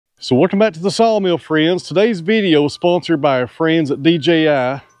So welcome back to the Sawmill, friends. Today's video is sponsored by our friends at DJI,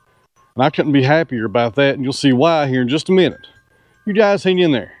 and I couldn't be happier about that, and you'll see why here in just a minute. You guys hang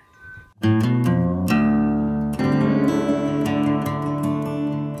in there.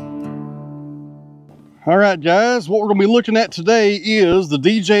 All right, guys, what we're going to be looking at today is the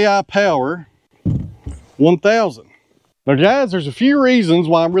DJI Power 1000. Now, guys, there's a few reasons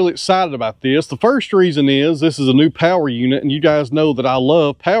why I'm really excited about this. The first reason is this is a new power unit, and you guys know that I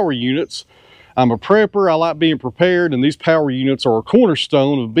love power units. I'm a prepper. I like being prepared, and these power units are a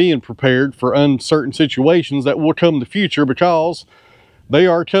cornerstone of being prepared for uncertain situations that will come in the future, because they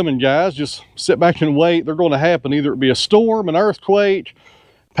are coming, guys. Just sit back and wait. They're going to happen. Either it be a storm, an earthquake,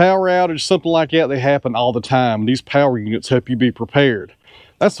 power outage, something like that. They happen all the time. These power units help you be prepared.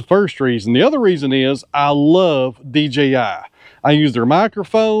 That's the first reason. The other reason is I love DJI. I use their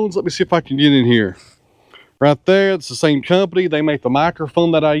microphones. Let me see if I can get in here. Right there, it's the same company. They make the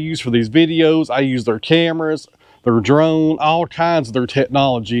microphone that I use for these videos. I use their cameras, their drone, all kinds of their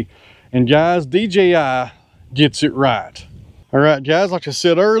technology. And guys, DJI gets it right. All right, guys, like I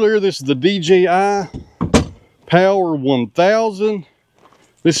said earlier, this is the DJI Power 1000.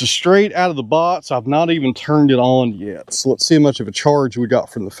 This is straight out of the box. I've not even turned it on yet. So let's see how much of a charge we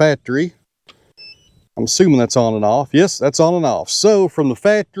got from the factory. I'm assuming that's on and off. Yes, that's on and off. So from the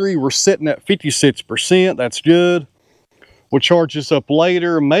factory, we're sitting at 56%. That's good. We'll charge this up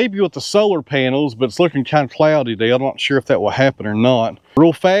later, maybe with the solar panels, but it's looking kind of cloudy today. I'm not sure if that will happen or not.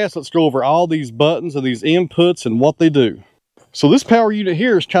 Real fast, let's go over all these buttons and these inputs and what they do. So this power unit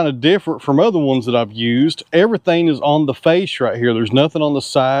here is kind of different from other ones that I've used. Everything is on the face right here. There's nothing on the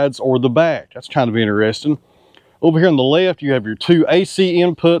sides or the back. That's kind of interesting. Over here on the left, you have your two AC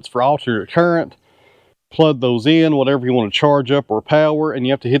inputs for alternate current. Plug those in, whatever you want to charge up or power, and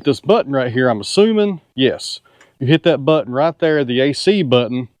you have to hit this button right here, I'm assuming. Yes, you hit that button right there, the AC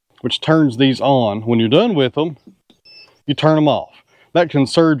button, which turns these on. When you're done with them, you turn them off. That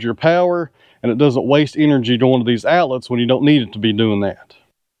conserves your power, and it doesn't waste energy going to these outlets when you don't need it to be doing that.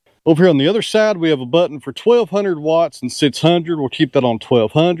 Over here on the other side, we have a button for 1200 watts and 600. We'll keep that on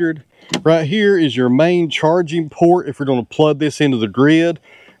 1200. Right here is your main charging port if you're going to plug this into the grid.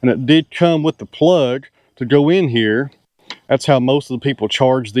 And it did come with the plug to go in here. That's how most of the people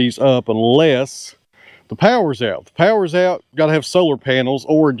charge these up, unless the power's out. If the power's out, got to have solar panels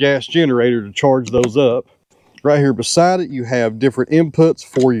or a gas generator to charge those up. Right here beside it, you have different inputs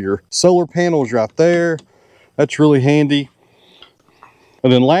for your solar panels right there. That's really handy.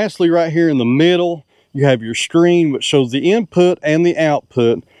 And then lastly, right here in the middle, you have your screen, which shows the input and the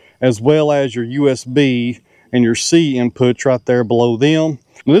output, as well as your USB and your C inputs right there below them.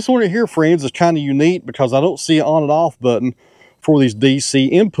 Now, this one right here, friends, is kind of unique because I don't see an on and off button for these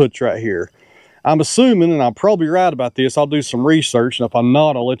DC inputs right here. I'm assuming, and I'm probably right about this, I'll do some research, and if I'm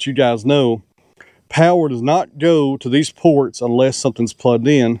not, I'll let you guys know. Power does not go to these ports unless something's plugged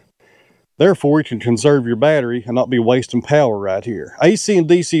in. Therefore, you can conserve your battery and not be wasting power right here. AC and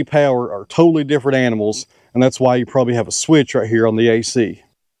DC power are totally different animals, and that's why you probably have a switch right here on the AC.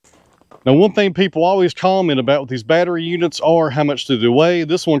 Now, one thing people always comment about with these battery units are how much do they weigh.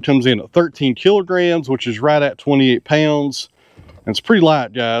 This one comes in at 13 kilograms, which is right at 28 pounds. And it's pretty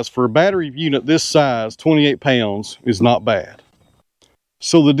light, guys. For a battery unit this size, 28 pounds is not bad.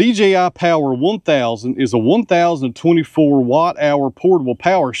 So the DJI Power 1000 is a 1024 watt-hour portable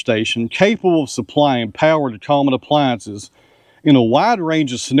power station capable of supplying power to common appliances in a wide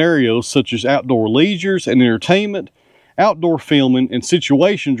range of scenarios such as outdoor leisures and entertainment, outdoor filming, and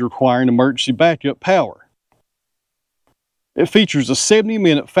situations requiring emergency backup power. It features a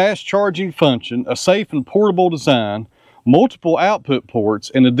 70-minute fast charging function, a safe and portable design, multiple output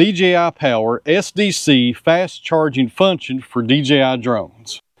ports, and a DJI Power SDC fast charging function for DJI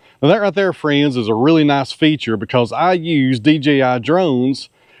drones. Now that right there, friends, is a really nice feature because I use DJI drones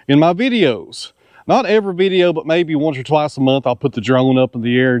in my videos. Not every video, but maybe once or twice a month, I'll put the drone up in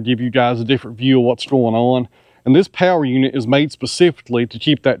the air and give you guys a different view of what's going on. And this power unit is made specifically to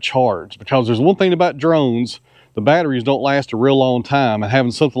keep that charged, because there's one thing about drones, the batteries don't last a real long time, and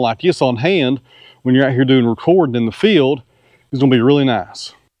having something like this on hand when you're out here doing recording in the field is going to be really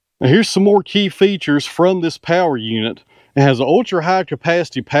nice. Now here's some more key features from this power unit. It has an ultra high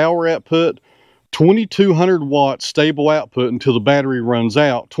capacity power output, 2200 watts stable output until the battery runs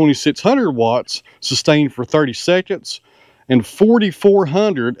out, 2600 watts sustained for 30 seconds, and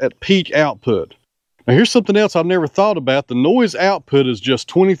 4400 at peak output. Now here's something else I've never thought about. The noise output is just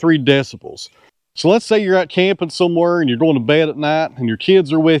 23 decibels. So let's say you're out camping somewhere and you're going to bed at night and your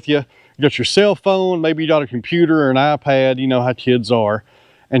kids are with you. You got your cell phone, maybe you got a computer or an iPad, you know how kids are,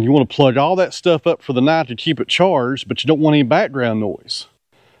 and you want to plug all that stuff up for the night to keep it charged, but you don't want any background noise.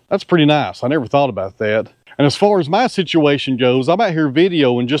 That's pretty nice. I never thought about that. And as far as my situation goes, I'm out here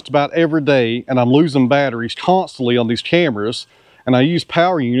videoing just about every day, and I'm losing batteries constantly on these cameras, and I use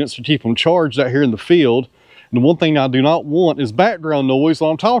power units to keep them charged out here in the field. And the one thing I do not want is background noise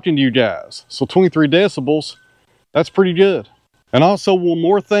while I'm talking to you guys. So 23 decibels, that's pretty good. And also one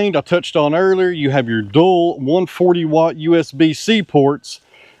more thing I touched on earlier, you have your dual 140 watt USB-C ports,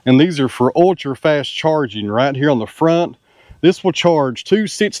 and these are for ultra fast charging right here on the front. This will charge two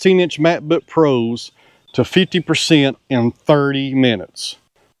 16-inch MacBook Pros to 50% in 30 minutes.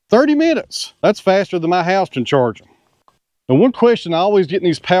 30 minutes! That's faster than my house can charge them. Now, one question I always get in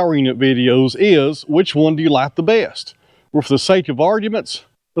these power unit videos is, which one do you like the best? Well, for the sake of arguments,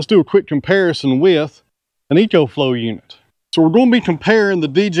 let's do a quick comparison with an EcoFlow unit. So we're going to be comparing the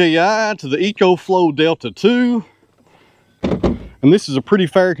DJI to the EcoFlow Delta 2. And this is a pretty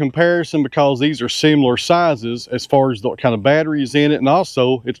fair comparison because these are similar sizes as far as the kind of batteries in it and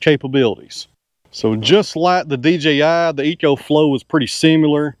also its capabilities. So just like the DJI, the EcoFlow is pretty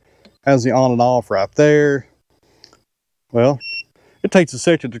similar. Has the on and off right there. Well, it takes a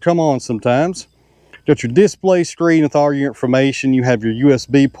second to come on sometimes. Got your display screen with all your information. You have your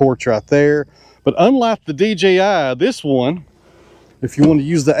USB ports right there. But unlike the DJI, this one, if you want to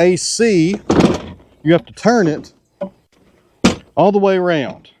use the AC, you have to turn it all the way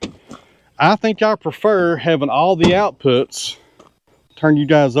around. I think I prefer having all the outputs, turn you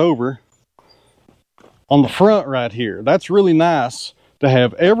guys over, on the front right here. That's really nice to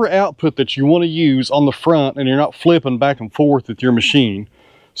have every output that you want to use on the front and you're not flipping back and forth with your machine.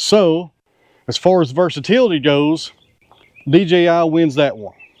 So, as far as versatility goes, DJI wins that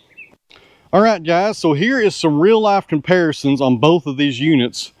one. Alright guys, so here is some real life comparisons on both of these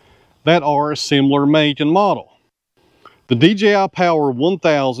units that are a similar make and model. The DJI Power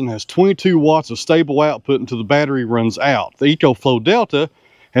 1000 has 22 watts of stable output until the battery runs out. The EcoFlow Delta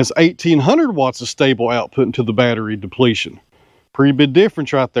has 1800 watts of stable output until the battery depletion. Pretty big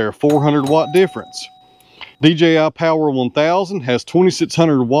difference right there, 400 watt difference. DJI Power 1000 has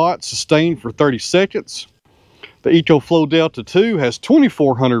 2600 watts sustained for 30 seconds. The EcoFlow Delta 2 has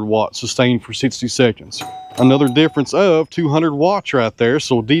 2400 watts sustained for 60 seconds. Another difference of 200 watts right there,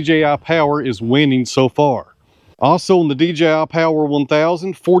 so DJI Power is winning so far. Also in the DJI Power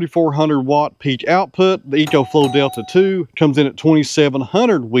 1000, 4400 watt peak output. The EcoFlow Delta 2 comes in at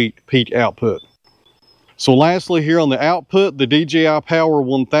 2700 watt peak output. So lastly here on the output, the DJI Power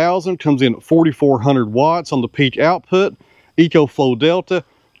 1000 comes in at 4400 watts on the peak output. EcoFlow Delta,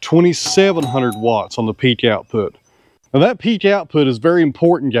 2700 watts on the peak output. Now that peak output is very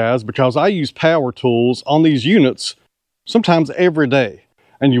important guys because I use power tools on these units sometimes every day.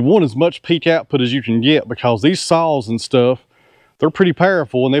 And you want as much peak output as you can get because these saws and stuff, they're pretty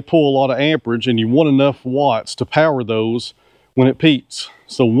powerful and they pull a lot of amperage and you want enough watts to power those when it peaks.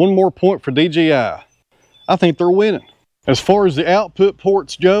 So one more point for DJI. I think they're winning. As far as the output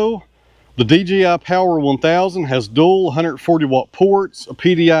ports go, the DJI Power 1000 has dual 140 watt ports, a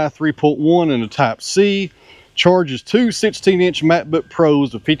PDI 3.1 and a Type-C, charges two 16-inch MacBook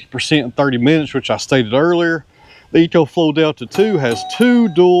Pros to 50% in 30 minutes, which I stated earlier. The EcoFlow Delta 2 has two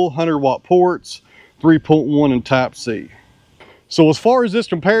dual 100 watt ports, 3.1 and Type-C. So as far as this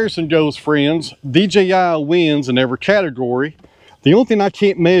comparison goes, friends, DJI wins in every category. The only thing I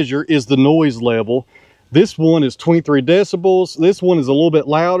can't measure is the noise level. This one is 23 decibels. This one is a little bit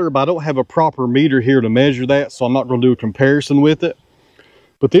louder, but I don't have a proper meter here to measure that, so I'm not going to do a comparison with it.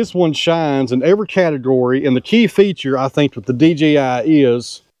 But this one shines in every category, and the key feature, I think, with the DJI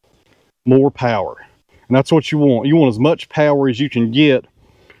is more power. And that's what you want. You want as much power as you can get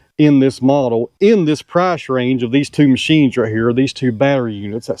in this model, in this price range of these two machines right here, these two battery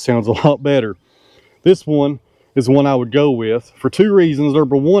units. That sounds a lot better. This one is one I would go with for two reasons.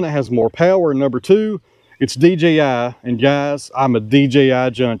 Number one, it has more power. And number two, it's DJI. And guys, I'm a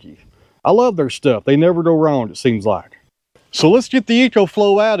DJI junkie. I love their stuff. They never go wrong, it seems like. So let's get the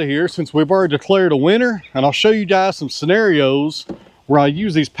EcoFlow out of here since we've already declared a winner. And I'll show you guys some scenarios where I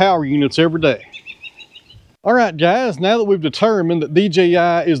use these power units every day. Alright guys, now that we've determined that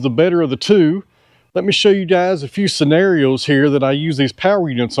DJI is the better of the two, let me show you guys a few scenarios here that I use these power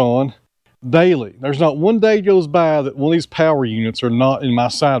units on daily. There's not one day goes by that one of these power units are not in my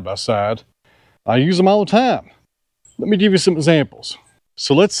side-by-side. I use them all the time. Let me give you some examples.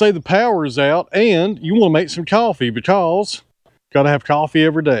 So let's say the power is out and you want to make some coffee because you got to have coffee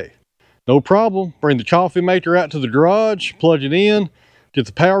every day. No problem. Bring the coffee maker out to the garage, plug it in, get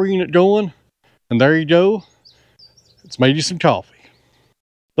the power unit going, and there you go. It's made you some coffee.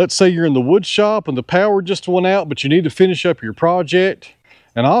 Let's say you're in the wood shop and the power just went out, but you need to finish up your project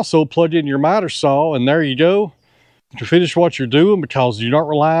and also plug in your miter saw, and there you go. to finish what you're doing, because you're not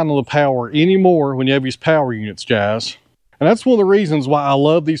relying on the power anymore when you have these power units, guys. And that's one of the reasons why I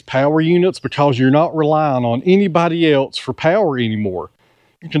love these power units, because you're not relying on anybody else for power anymore.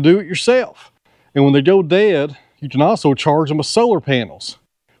 You can do it yourself. And when they go dead, you can also charge them with solar panels.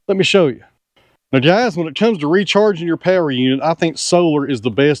 Let me show you. Now guys, when it comes to recharging your power unit, I think solar is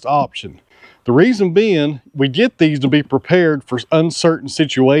the best option. The reason being, we get these to be prepared for uncertain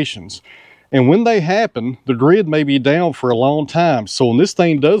situations. And when they happen, the grid may be down for a long time. So when this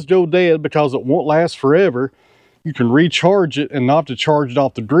thing does go dead, because it won't last forever, you can recharge it and not to charge it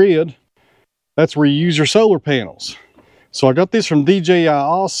off the grid. That's where you use your solar panels. So I got this from DJI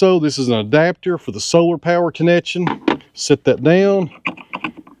also. This is an adapter for the solar power connection. Set that down.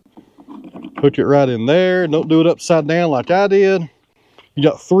 Hook it right in there. Don't do it upside down like I did. You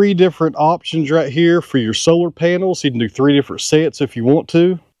got 3 different options right here for your solar panels. You can do 3 different sets if you want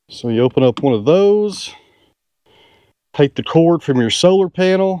to. So you open up one of those, take the cord from your solar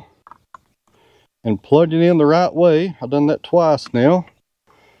panel and plug it in the right way. I've done that twice now.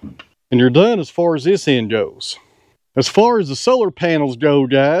 And you're done as far as this end goes. As far as the solar panels go,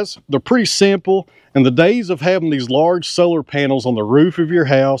 guys, they're pretty simple, and the days of having these large solar panels on the roof of your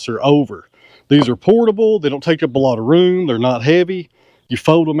house are over. These are portable, they don't take up a lot of room, they're not heavy. You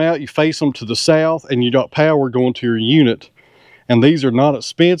fold them out, you face them to the south, and you got power going to your unit. And these are not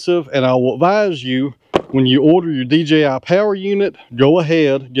expensive, and I will advise you, when you order your DJI power unit, go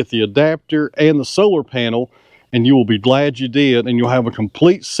ahead, get the adapter and the solar panel, and you will be glad you did, and you'll have a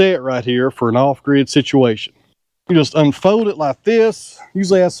complete set right here for an off-grid situation. You just unfold it like this,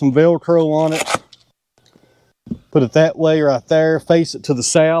 usually has some Velcro on it. Put it that way right there, face it to the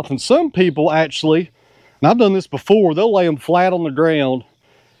south. And some people actually, and I've done this before, they'll lay them flat on the ground,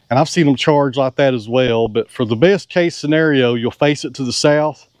 and I've seen them charge like that as well. But for the best case scenario, you'll face it to the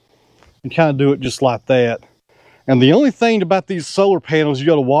south and kind of do it just like that. And the only thing about these solar panels you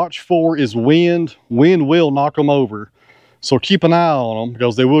got to watch for is wind. Wind will knock them over. So keep an eye on them,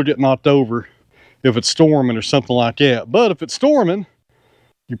 because they will get knocked over if it's storming or something like that. But if it's storming,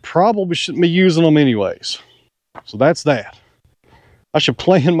 you probably shouldn't be using them anyways. So that's that. I should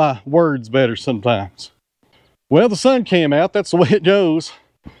plan my words better sometimes. Well, the sun came out. That's the way it goes.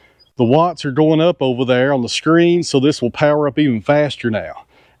 The watts are going up over there on the screen, so this will power up even faster now.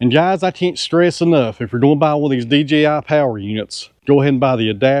 And guys, I can't stress enough, if you're going to buy one of these DJI power units, go ahead and buy the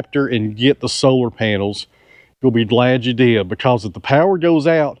adapter and get the solar panels. You'll be glad you did, because if the power goes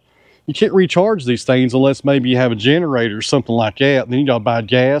out, you can't recharge these things unless maybe you have a generator or something like that. And then you got to buy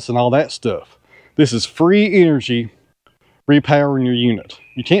gas and all that stuff. This is free energy repowering your unit.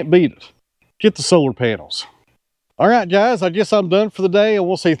 You can't beat it. Get the solar panels. All right, guys, I guess I'm done for the day. I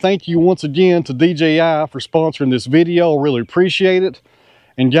want to say thank you once again to DJI for sponsoring this video. I really appreciate it.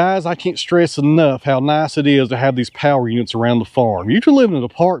 And guys, I can't stress enough how nice it is to have these power units around the farm. You can live in an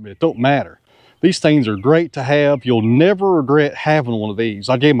apartment, it don't matter. These things are great to have. You'll never regret having one of these.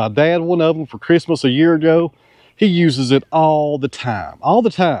 I gave my dad one of them for Christmas a year ago. He uses it all the time, all the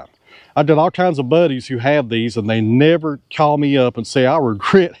time. I've got all kinds of buddies who have these, and they never call me up and say, I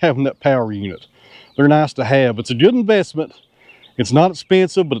regret having that power unit. They're nice to have. It's a good investment. It's not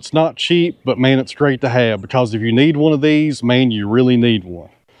expensive, but it's not cheap. But man, it's great to have, because if you need one of these, man, you really need one.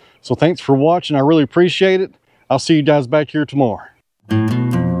 So thanks for watching. I really appreciate it. I'll see you guys back here tomorrow.